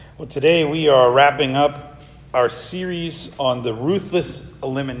Well, today we are wrapping up our series on the ruthless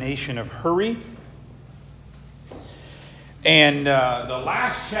elimination of hurry. And the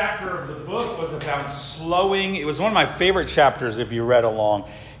last chapter of the book was about slowing. It was one of my favorite chapters if you read along.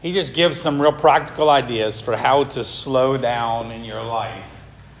 He just gives some real practical ideas for how to slow down in your life.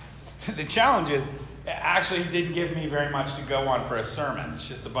 The challenge is, actually, he didn't give me very much to go on for a sermon. It's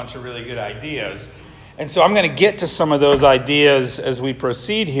just a bunch of really good ideas. And so I'm going to get to some of those ideas as we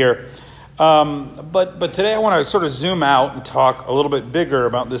proceed here. But today I want to sort of zoom out and talk a little bit bigger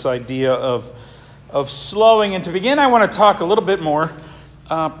about this idea of slowing. And to begin, I want to talk a little bit more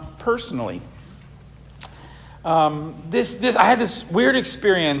personally. I had this weird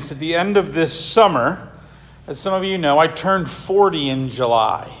experience at the end of this summer. As some of you know, I turned 40 in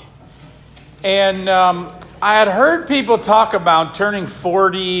July. And I had heard people talk about turning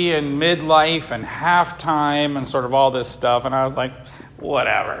 40 and midlife and halftime and sort of all this stuff. And I was like,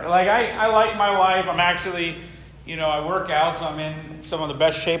 whatever. Like, I like my life. I'm actually, I work out, so I'm in some of the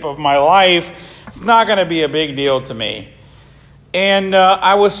best shape of my life. It's not going to be a big deal to me. And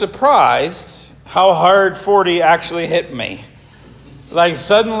I was surprised how hard 40 actually hit me. Like,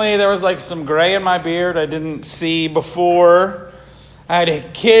 suddenly there was like some gray in my beard I didn't see before. I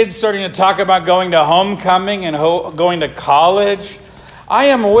had kids starting to talk about going to homecoming and going to college. I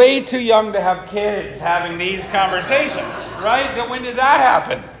am way too young to have kids having these conversations, right? When did that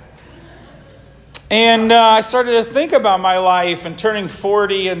happen? And I started to think about my life and turning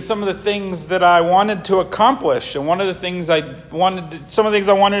 40 and some of the things that I wanted to accomplish. And some of the things I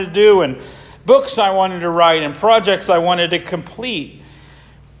wanted to do and books I wanted to write and projects I wanted to complete.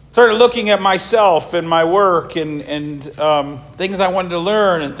 Started looking at myself and my work and things I wanted to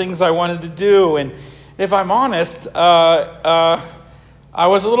learn and things I wanted to do. And if I'm honest, I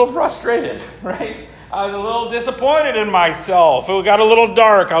was a little frustrated, right? I was a little disappointed in myself. It got a little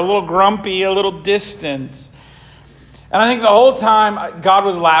dark, a little grumpy, a little distant. And I think the whole time God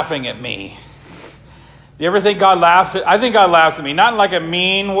was laughing at me. Do you ever think God laughs at? I think God laughs at me, not in like a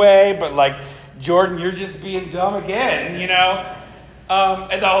mean way, but like, Jordan, you're just being dumb again,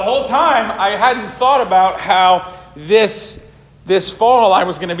 And the whole time, I hadn't thought about how this fall I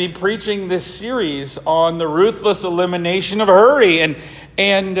was going to be preaching this series on the ruthless elimination of hurry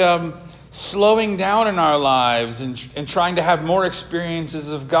and slowing down in our lives and trying to have more experiences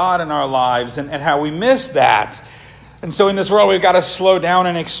of God in our lives and how we miss that. And so in this world, we've got to slow down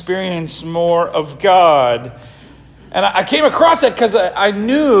and experience more of God. And I came across that because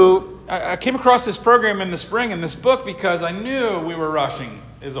I came across this program in the spring in this book because I knew we were rushing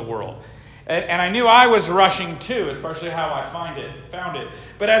as a world. And I knew I was rushing too, especially how I found it.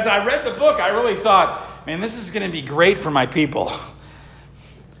 But as I read the book, I really thought, man, this is going to be great for my people.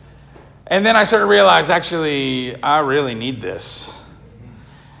 And then I started to realize, actually, I really need this.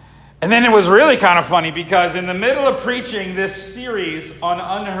 And then it was really kind of funny because in the middle of preaching this series on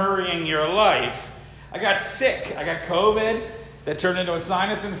unhurrying your life, I got sick. I got COVID. That turned into a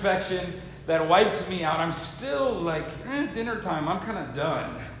sinus infection that wiped me out. I'm still like, dinner time, I'm kind of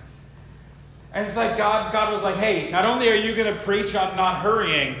done. And it's like God was like, hey, not only are you going to preach on not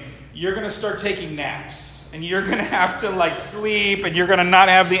hurrying, you're going to start taking naps. And you're going to have to like sleep, and you're going to not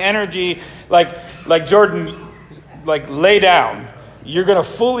have the energy. Like Jordan, like lay down. You're going to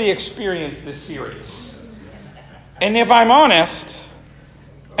fully experience this series. And if I'm honest,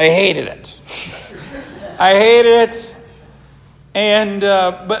 I hated it. I hated it. And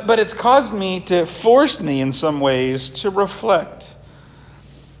but it's forced me in some ways to reflect.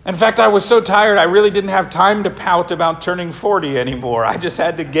 In fact, I was so tired, I really didn't have time to pout about turning 40 anymore. I just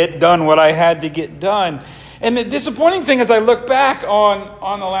had to get done what I had to get done. And the disappointing thing as I look back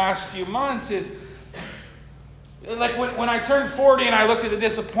on the last few months is, like when I turned 40 and I looked at the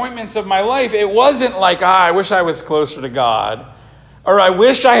disappointments of my life, it wasn't like, I wish I was closer to God. Or I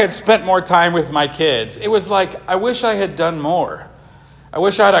wish I had spent more time with my kids. It was like, I wish I had done more. I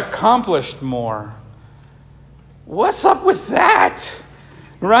wish I had accomplished more. What's up with that?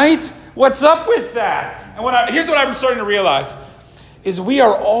 Right? What's up with that? And here's what I'm starting to realize, is we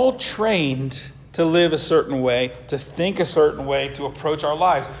are all trained to live a certain way, to think a certain way, to approach our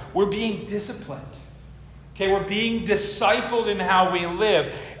lives. We're being disciplined. Okay, we're being discipled in how we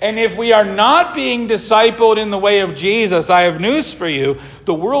live. And if we are not being discipled in the way of Jesus, I have news for you.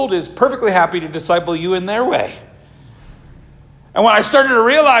 The world is perfectly happy to disciple you in their way. And what I started to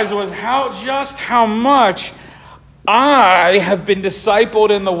realize was how much I have been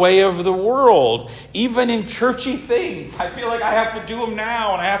discipled in the way of the world, even in churchy things. I feel like I have to do them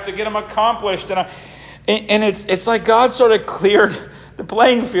now, and I have to get them accomplished. And it's like God sort of cleared the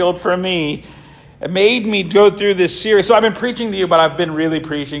playing field for me It made me go through this series. So I've been preaching to you, but I've been really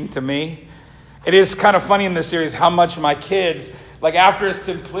preaching to me. It is kind of funny in this series how much my kids, like after a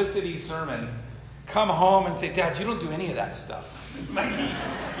simplicity sermon, come home and say, Dad, you don't do any of that stuff. Like, you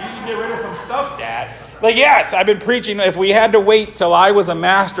should get rid of some stuff, Dad. Like, yes, I've been preaching. If we had to wait till I was a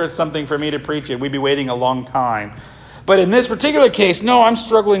master at something for me to preach it, we'd be waiting a long time. But in this particular case, no, I'm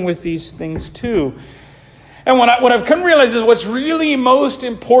struggling with these things too. And what I've come to realize is what's really most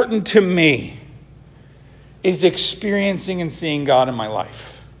important to me is experiencing and seeing God in my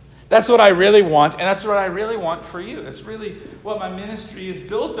life. That's what I really want, and that's what I really want for you. That's really what my ministry is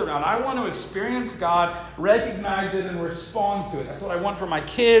built around. I want to experience God, recognize it, and respond to it. That's what I want for my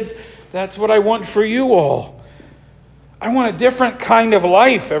kids. That's what I want for you all. I want a different kind of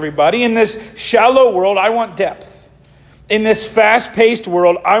life, everybody. In this shallow world, I want depth. In this fast-paced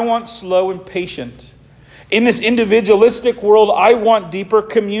world, I want slow and patient. In this individualistic world, I want deeper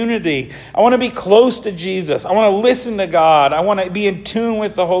community. I want to be close to Jesus. I want to listen to God. I want to be in tune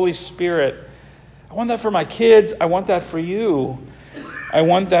with the Holy Spirit. I want that for my kids. I want that for you. I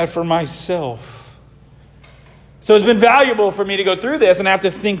want that for myself. So it's been valuable for me to go through this and have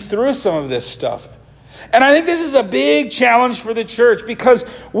to think through some of this stuff. And I think this is a big challenge for the church because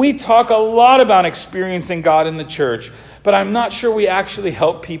we talk a lot about experiencing God in the church, but I'm not sure we actually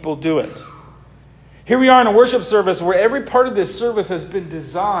help people do it. Here we are in a worship service where every part of this service has been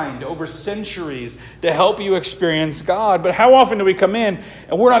designed over centuries to help you experience God. But how often do we come in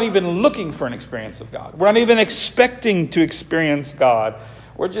and we're not even looking for an experience of God? We're not even expecting to experience God.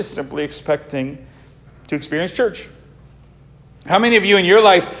 We're just simply expecting to experience church. How many of you in your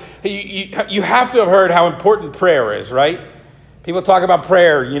life, you have to have heard how important prayer is, right? People talk about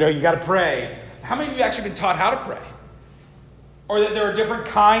prayer, you got to pray. How many of you actually been taught how to pray? Or that there are different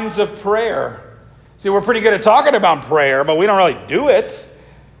kinds of prayer? See, we're pretty good at talking about prayer, but we don't really do it.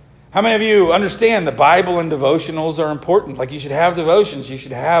 How many of you understand the Bible and devotionals are important? Like you should have devotions, you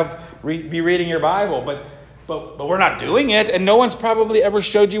should be reading your Bible, but we're not doing it, and no one's probably ever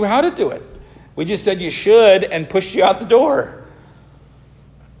showed you how to do it. We just said you should and pushed you out the door.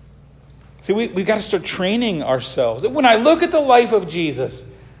 See, we've got to start training ourselves. When I look at the life of Jesus,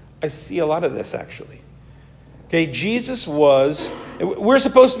 I see a lot of this actually. Okay, we're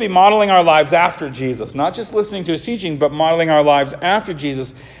supposed to be modeling our lives after Jesus, not just listening to his teaching, but modeling our lives after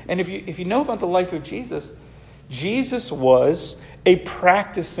Jesus. And if you know about the life of Jesus, Jesus was a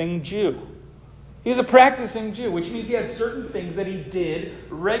practicing Jew. He was a practicing Jew, which means he had certain things that he did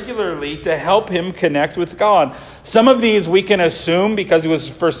regularly to help him connect with God. Some of these we can assume because he was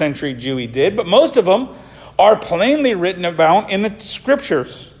a first century Jew he did, but most of them are plainly written about in the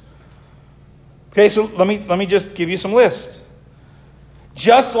scriptures. Okay, so let me just give you some lists.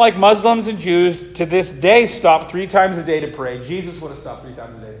 Just like Muslims and Jews to this day stop 3 times a day to pray, Jesus would have stopped 3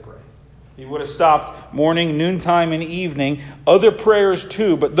 times a day to pray. He would have stopped morning, noontime, and evening. Other prayers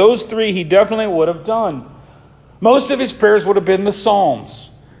too, but those 3 he definitely would have done. Most of his prayers would have been the Psalms.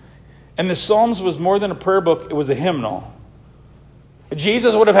 And the Psalms was more than a prayer book, it was a hymnal.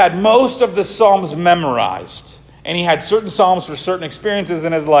 Jesus would have had most of the Psalms memorized. And he had certain Psalms for certain experiences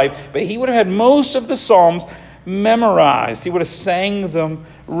in his life, but he would have had most of the Psalms memorized. He would have sang them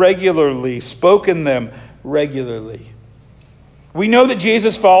regularly, spoken them regularly. We know that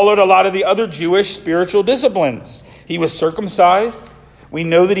Jesus followed a lot of the other Jewish spiritual disciplines. He was circumcised. We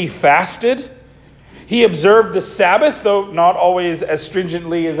know that he fasted. He observed the Sabbath, though not always as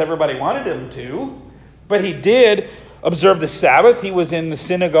stringently as everybody wanted him to. But he did observe the Sabbath. He was in the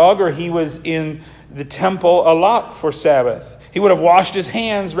synagogue or he was in the temple a lot for Sabbath. He would have washed his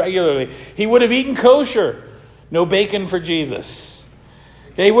hands regularly. He would have eaten kosher. No bacon for Jesus.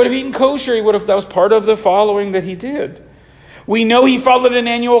 Okay, he would have eaten kosher. That was part of the following that he did. We know he followed an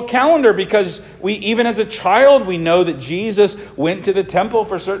annual calendar because even as a child, we know that Jesus went to the temple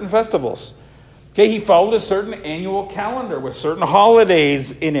for certain festivals. Okay, he followed a certain annual calendar with certain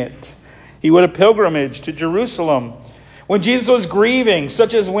holidays in it. He would have pilgrimaged to Jerusalem. When Jesus was grieving,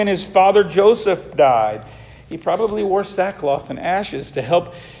 such as when his father Joseph died, he probably wore sackcloth and ashes to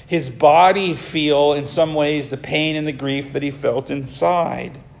help his body feel, in some ways, the pain and the grief that he felt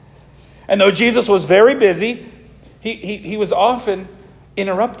inside. And though Jesus was very busy, he was often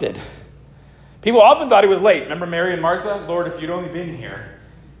interrupted. People often thought he was late. Remember Mary and Martha? Lord, if you'd only been here.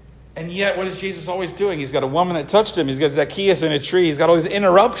 And yet, what is Jesus always doing? He's got a woman that touched him. He's got Zacchaeus in a tree. He's got all these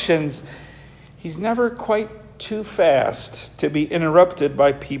interruptions. He's never quite too fast to be interrupted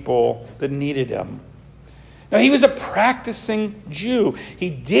by people that needed him. Now, he was a practicing Jew. He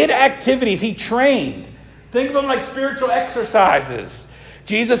did activities. He trained. Think of them like spiritual exercises.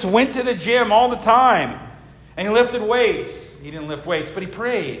 Jesus went to the gym all the time. And he lifted weights. He didn't lift weights, but he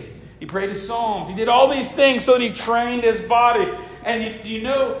prayed. He prayed his psalms. He did all these things so that he trained his body. And do you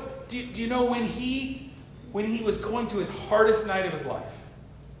know when he was going to his hardest night of his life?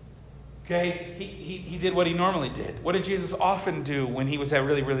 Okay, he did what he normally did. What did Jesus often do when he was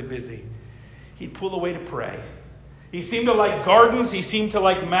really, really busy? He'd pull away to pray. He seemed to like gardens, he seemed to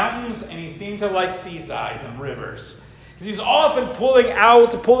like mountains, and he seemed to like seasides and rivers. He was often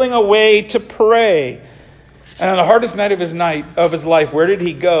pulling away to pray. And on the hardest night of his life, where did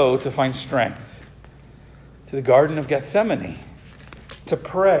he go to find strength? To the Garden of Gethsemane, to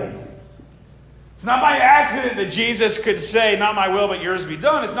pray. It's not by accident that Jesus could say, "Not my will, but yours be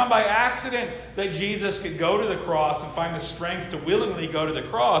done." It's not by accident that Jesus could go to the cross and find the strength to willingly go to the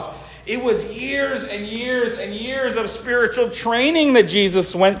cross. It was years and years and years of spiritual training that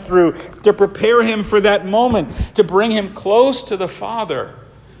Jesus went through to prepare him for that moment, to bring him close to the Father.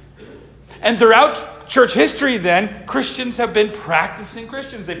 And throughout church history then, Christians have been practicing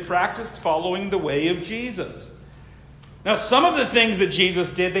Christians. They practiced following the way of Jesus. Now, some of the things that Jesus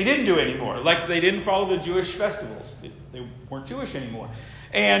did, they didn't do anymore. Like they didn't follow the Jewish festivals. They weren't Jewish anymore.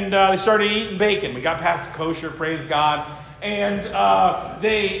 And they started eating bacon. We got past kosher, praise God. And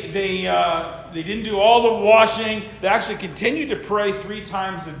they didn't do all the washing. They actually continued to pray 3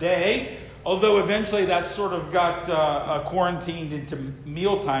 times a day. Although eventually that sort of got quarantined into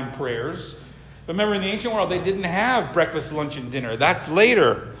mealtime prayers. But remember, in the ancient world, they didn't have breakfast, lunch, and dinner. That's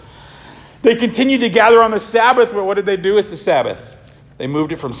later. They continued to gather on the Sabbath, but what did they do with the Sabbath? They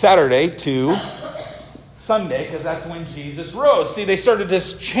moved it from Saturday to Sunday, because that's when Jesus rose. See, they started to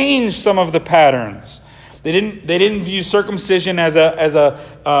change some of the patterns. They didn't view circumcision as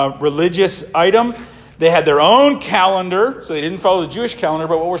a religious item. They had their own calendar, so they didn't follow the Jewish calendar,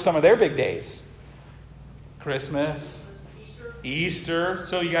 but what were some of their big days? Christmas, Easter.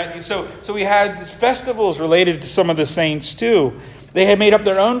 So we had festivals related to some of the saints too. They had made up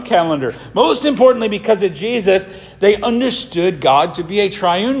their own calendar. Most importantly, because of Jesus, they understood God to be a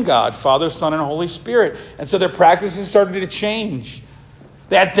triune God, Father, Son, and Holy Spirit. And so their practices started to change.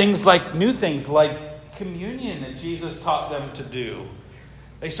 They had new things like communion that Jesus taught them to do.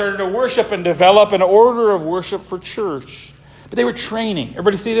 They started to worship and develop an order of worship for church. But they were training.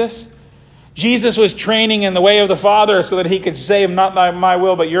 Everybody see this? Jesus was training in the way of the Father so that he could say, "Not my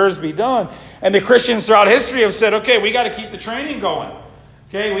will, but yours be done." And the Christians throughout history have said, okay, we got to keep the training going.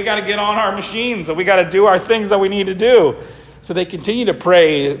 Okay, we got to get on our machines and we got to do our things that we need to do. So they continue to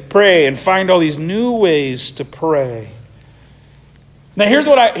pray and find all these new ways to pray. Now here's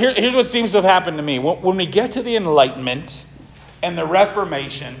what seems to have happened to me. When we get to the Enlightenment and the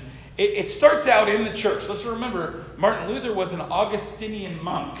Reformation, it starts out in the church. Let's remember, Martin Luther was an Augustinian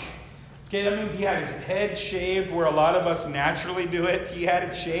monk. Okay, that means he had his head shaved where a lot of us naturally do it. He had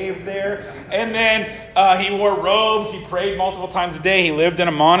it shaved there. And then he wore robes. He prayed multiple times a day. He lived in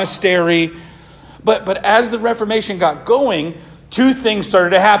a monastery. But as the Reformation got going, 2 things started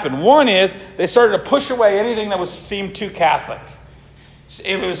to happen. One is they started to push away anything that seemed too Catholic.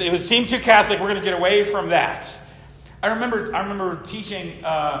 If it seemed too Catholic, we're going to get away from that. I remember teaching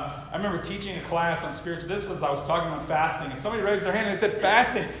a class on spiritual disciplines. I was talking about fasting, and somebody raised their hand and they said,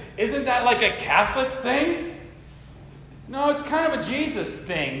 "Fasting, isn't that like a Catholic thing?" No, it's kind of a Jesus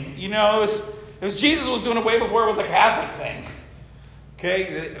thing. You know, it was Jesus was doing it way before it was a Catholic thing.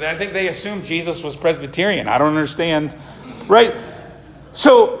 Okay, I think they assumed Jesus was Presbyterian. I don't understand, right?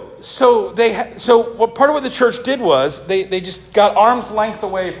 So what part of what the church did was they just got arm's length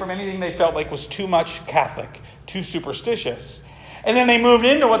away from anything they felt like was too much Catholic, too superstitious. And then they moved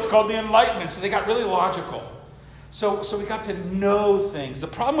into what's called the Enlightenment. So they got really logical. So we got to know things. The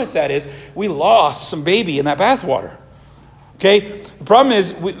problem with that is we lost some baby in that bathwater. Okay? The problem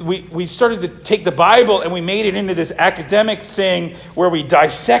is we started to take the Bible and we made it into this academic thing where we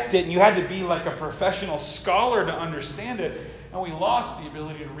dissect it. And you had to be like a professional scholar to understand it. And we lost the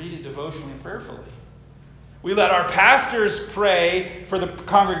ability to read it devotionally and prayerfully. We let our pastors pray for the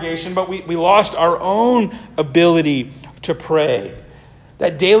congregation, but we lost our own ability to pray.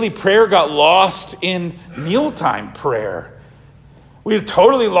 That daily prayer got lost in mealtime prayer. We've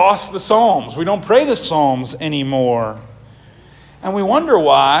totally lost the Psalms. We don't pray the Psalms anymore. And we wonder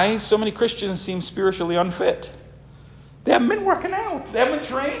why so many Christians seem spiritually unfit. They haven't been working out. They haven't been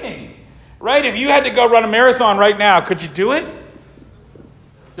training. Right? If you had to go run a marathon right now, could you do it?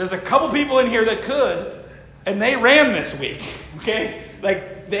 There's a couple people in here that could. And they ran this week, okay?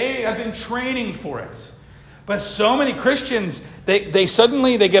 Like, they have been training for it. But so many Christians, they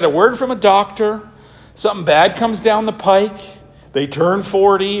suddenly get a word from a doctor. Something bad comes down the pike. They turn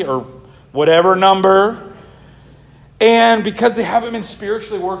 40 or whatever number. And because they haven't been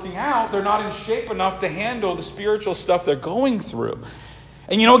spiritually working out, they're not in shape enough to handle the spiritual stuff they're going through.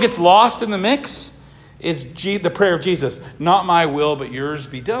 And you know what gets lost in the mix? Is the prayer of Jesus, not my will, but yours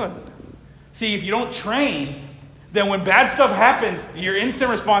be done. See, if you don't train, then when bad stuff happens, your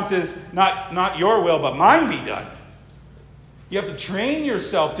instant response is, not your will, but mine be done. You have to train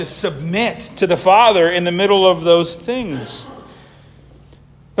yourself to submit to the Father in the middle of those things.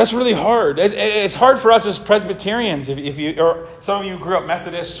 That's really hard. It's hard for us as Presbyterians, if you, or some of you grew up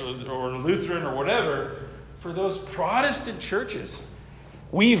Methodist or Lutheran or whatever. For those Protestant churches,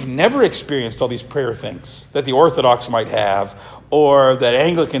 we've never experienced all these prayer things that the Orthodox might have, or that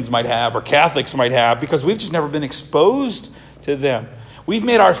Anglicans might have, or Catholics might have, because we've just never been exposed to them. We've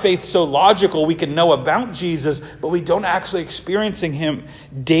made our faith so logical we can know about Jesus, but we don't actually experiencing him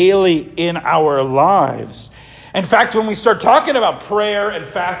daily in our lives. In fact, when we start talking about prayer and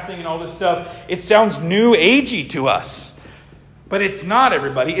fasting and all this stuff, it sounds new agey to us. But it's not,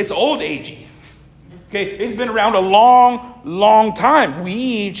 everybody. It's old agey. Okay, it's been around a long, long time.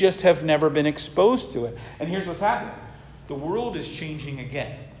 We just have never been exposed to it. And here's what's happening. The world is changing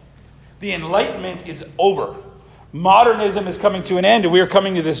again. The Enlightenment is over. Modernism is coming to an end, and we are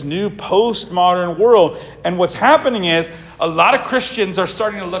coming to this new postmodern world. And what's happening is a lot of Christians are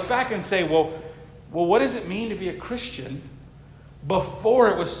starting to look back and say, well, what does it mean to be a Christian before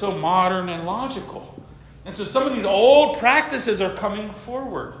it was so modern and logical? And so some of these old practices are coming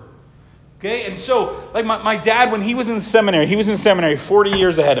forward. Okay, and so, like my dad, when he was in seminary 40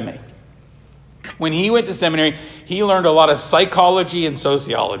 years ahead of me. When he went to seminary, he learned a lot of psychology and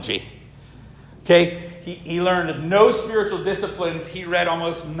sociology. Okay, he learned no spiritual disciplines. He read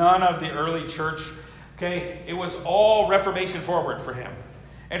almost none of the early church. Okay, it was all Reformation forward for him.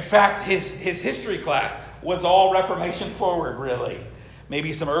 In fact, his history class was all Reformation forward, really.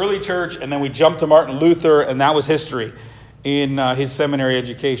 Maybe some early church, and then we jumped to Martin Luther, and that was history in his seminary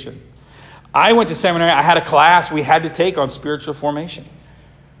education. I went to seminary. I had a class we had to take on spiritual formation.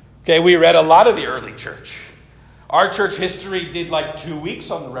 Okay, we read a lot of the early church. Our church history did like 2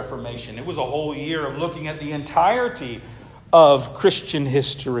 weeks on the Reformation. It was a whole year of looking at the entirety of Christian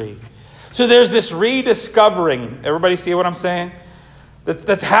history. So there's this rediscovering. Everybody see what I'm saying?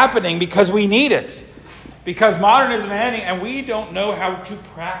 That's happening because we need it. Because modernism is ending and we don't know how to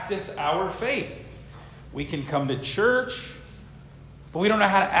practice our faith. We can come to church, but we don't know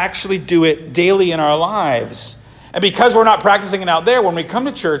how to actually do it daily in our lives. And because we're not practicing it out there, when we come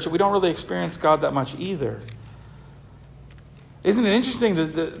to church, we don't really experience God that much either. Isn't it interesting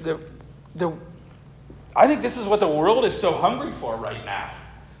that I think this is what the world is so hungry for right now.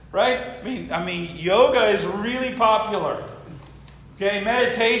 Right? I mean, yoga is really popular. Okay,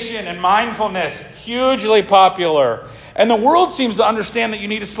 meditation and mindfulness, hugely popular. And the world seems to understand that you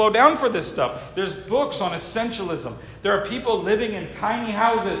need to slow down for this stuff. There's books on essentialism. There are people living in tiny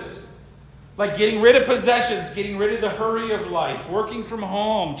houses, like getting rid of possessions, getting rid of the hurry of life, working from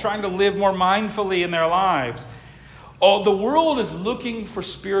home, trying to live more mindfully in their lives. Oh, the world is looking for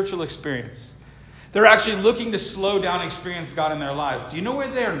spiritual experience. They're actually looking to slow down and experience God in their lives. Do you know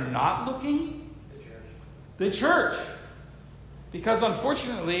where they're not looking? The church. Because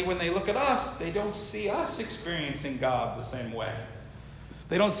unfortunately, when they look at us, they don't see us experiencing God the same way.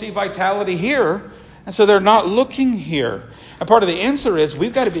 They don't see vitality here, and so they're not looking here. And part of the answer is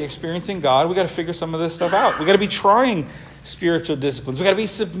we've got to be experiencing God. We've got to figure some of this stuff out. We've got to be trying spiritual disciplines. We've got to be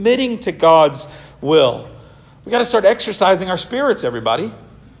submitting to God's will. We've got to start exercising our spirits, everybody.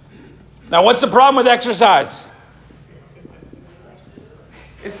 Now, what's the problem with exercise?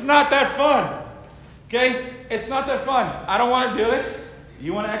 It's not that fun. Okay? It's not that fun. I don't want to do it.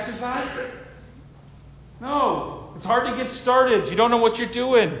 You want to exercise? No. It's hard to get started. You don't know what you're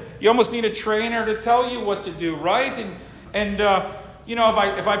doing. You almost need a trainer to tell you what to do, right? And you know,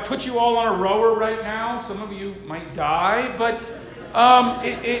 if I put you all on a rower right now, some of you might die. But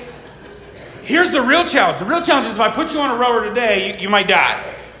here's the real challenge. The real challenge is if I put you on a rower today, you might die.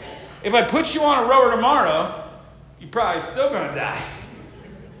 If I put you on a rower tomorrow, you're probably still going to die.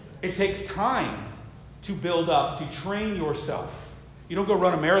 It takes time to build up, to train yourself. You don't go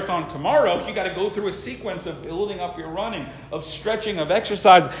run a marathon tomorrow. You got to go through a sequence of building up your running, of stretching, of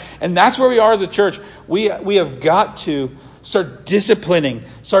exercise. And that's where we are as a church. We have got to start disciplining,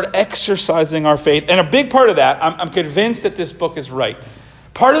 start exercising our faith. And a big part of that, I'm convinced that this book is right.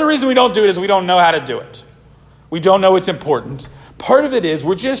 Part of the reason we don't do it is we don't know how to do it. We don't know it's important. Part of it is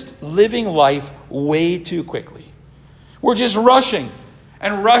we're just living life way too quickly. We're just rushing.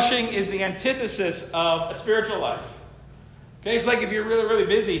 And rushing is the antithesis of a spiritual life. Okay, it's like if you're really, really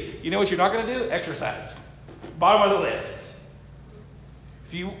busy, you know what you're not going to do? Exercise. Bottom of the list.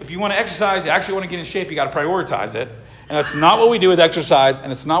 If you want to exercise, you actually want to get in shape, you got to prioritize it. And that's not what we do with exercise,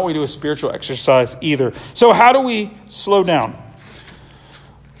 and it's not what we do with spiritual exercise either. So how do we slow down?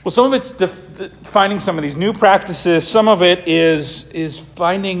 Well, some of it's finding some of these new practices. Some of it is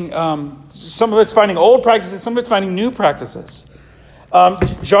finding, some of it's finding old practices. Some of it's finding new practices.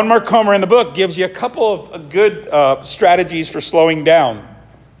 John Mark Comer in the book gives you a couple of good strategies for slowing down.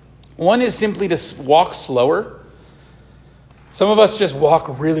 One is simply to walk slower. Some of us just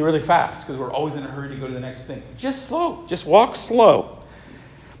walk really, really fast because we're always in a hurry to go to the next thing. Just slow. Just walk slow.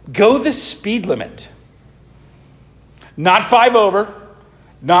 Go the speed limit. Not 5 over.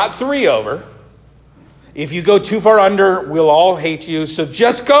 Not 3 over. If you go too far under, we'll all hate you. So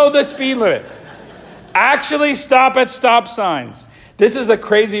just go the speed limit. Actually stop at stop signs. This is a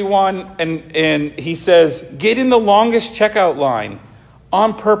crazy one. And he says, get in the longest checkout line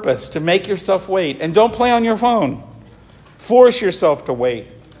on purpose to make yourself wait. And don't play on your phone. Force yourself to wait.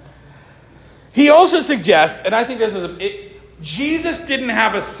 He also suggests, and I think this is, Jesus didn't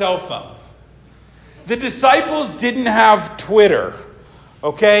have a cell phone. The disciples didn't have Twitter.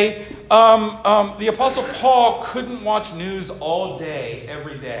 Okay? The Apostle Paul couldn't watch news all day,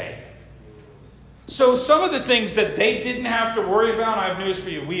 every day. So some of the things that they didn't have to worry about, I have news for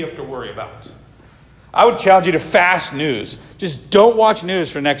you, we have to worry about. I would challenge you to fast news. Just don't watch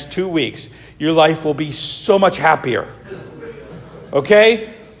news for the next 2 weeks. Your life will be so much happier.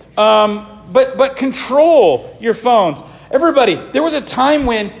 Okay? But control your phones. Everybody, there was a time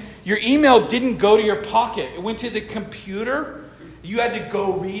when your email didn't go to your pocket. It went to the computer. You had to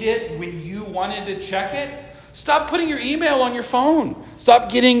go read it when you wanted to check it. Stop putting your email on your phone. Stop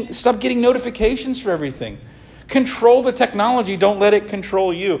getting notifications for everything. Control the technology. Don't let it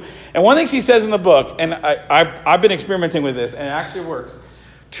control you. And one thing he says in the book, and I've been experimenting with this, and it actually works.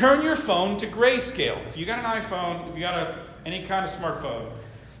 Turn your phone to grayscale. If you got an iPhone, if you got any kind of smartphone,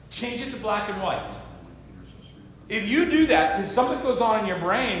 change it to black and white. If you do that, something goes on in your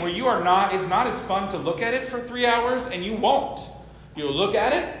brain where it's not as fun to look at it for 3 hours, and you won't. You'll look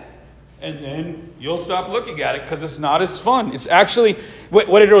at it, and then you'll stop looking at it because it's not as fun. It's actually,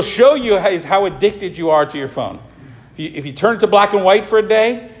 what it'll show you is how addicted you are to your phone. If you turn it to black and white for a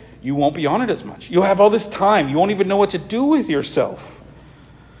day, you won't be on it as much. You'll have all this time. You won't even know what to do with yourself.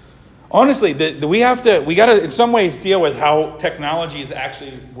 Honestly, we got to, in some ways, deal with how technology is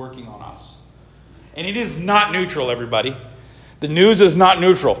actually working on us. And it is not neutral, everybody. The news is not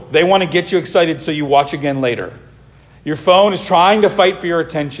neutral. They want to get you excited so you watch again later. Your phone is trying to fight for your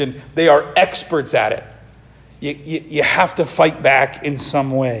attention. They are experts at it. You have to fight back in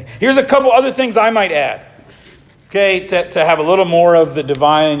some way. Here's a couple other things I might add. Okay, to have a little more of the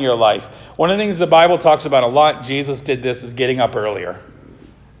divine in your life. One of the things the Bible talks about a lot, Jesus did this, is getting up earlier.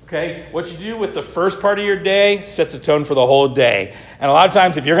 Okay, what you do with the first part of your day sets a tone for the whole day. And a lot of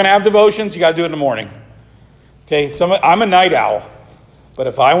times, if you're going to have devotions, you got to do it in the morning. Okay, I'm a night owl. But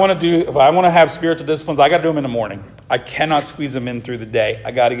if I want to have spiritual disciplines, I got to do them in the morning. I cannot squeeze them in through the day.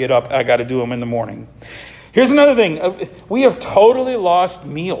 I got to get up. I got to do them in the morning. Here's another thing. We have totally lost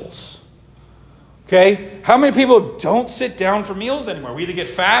meals. Okay? How many people don't sit down for meals anymore? We either get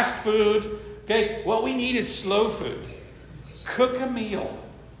fast food. Okay? What we need is slow food. Cook a meal.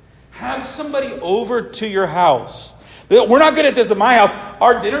 Have somebody over to your house. We're not good at this at my house.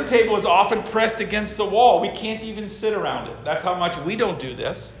 Our dinner table is often pressed against the wall. We can't even sit around it. That's how much we don't do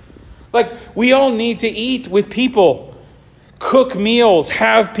this. We all need to eat with people. Cook meals.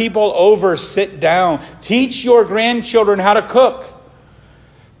 Have people over. Sit down. Teach your grandchildren how to cook.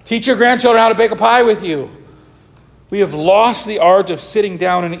 Teach your grandchildren how to bake a pie with you. We have lost the art of sitting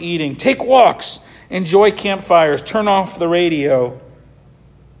down and eating. Take walks. Enjoy campfires. Turn off the radio.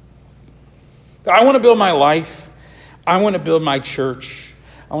 I want to build my life. I want to build my church.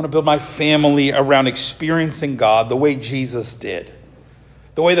 I want to build my family around experiencing God the way Jesus did.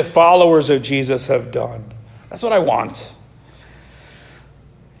 The way the followers of Jesus have done. That's what I want.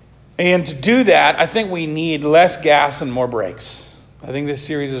 And to do that, I think we need less gas and more brakes. I think this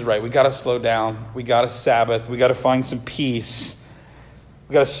series is right. We got to slow down. We got to Sabbath. We got to find some peace.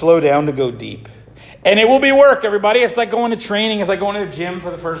 We got to slow down to go deep. And it will be work, everybody. It's like going to training. It's like going to the gym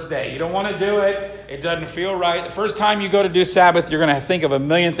for the first day. You don't want to do it. It doesn't feel right. The first time you go to do Sabbath, you're going to think of a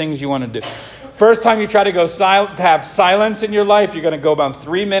million things you want to do. First time you try to go have silence in your life, you're going to go about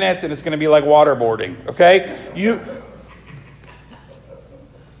 3 minutes, and it's going to be like waterboarding. Okay? You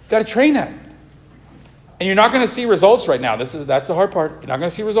got to train that. And you're not going to see results right now. That's the hard part. You're not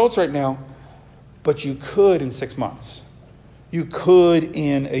going to see results right now. But you could in 6 months. You could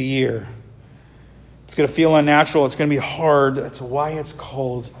in a year. It's going to feel unnatural. It's going to be hard. That's why it's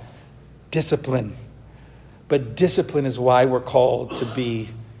called discipline. But discipline is why we're called to be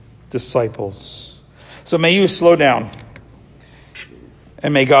disciples. So may you slow down.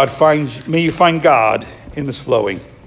 And may you find God in the slowing.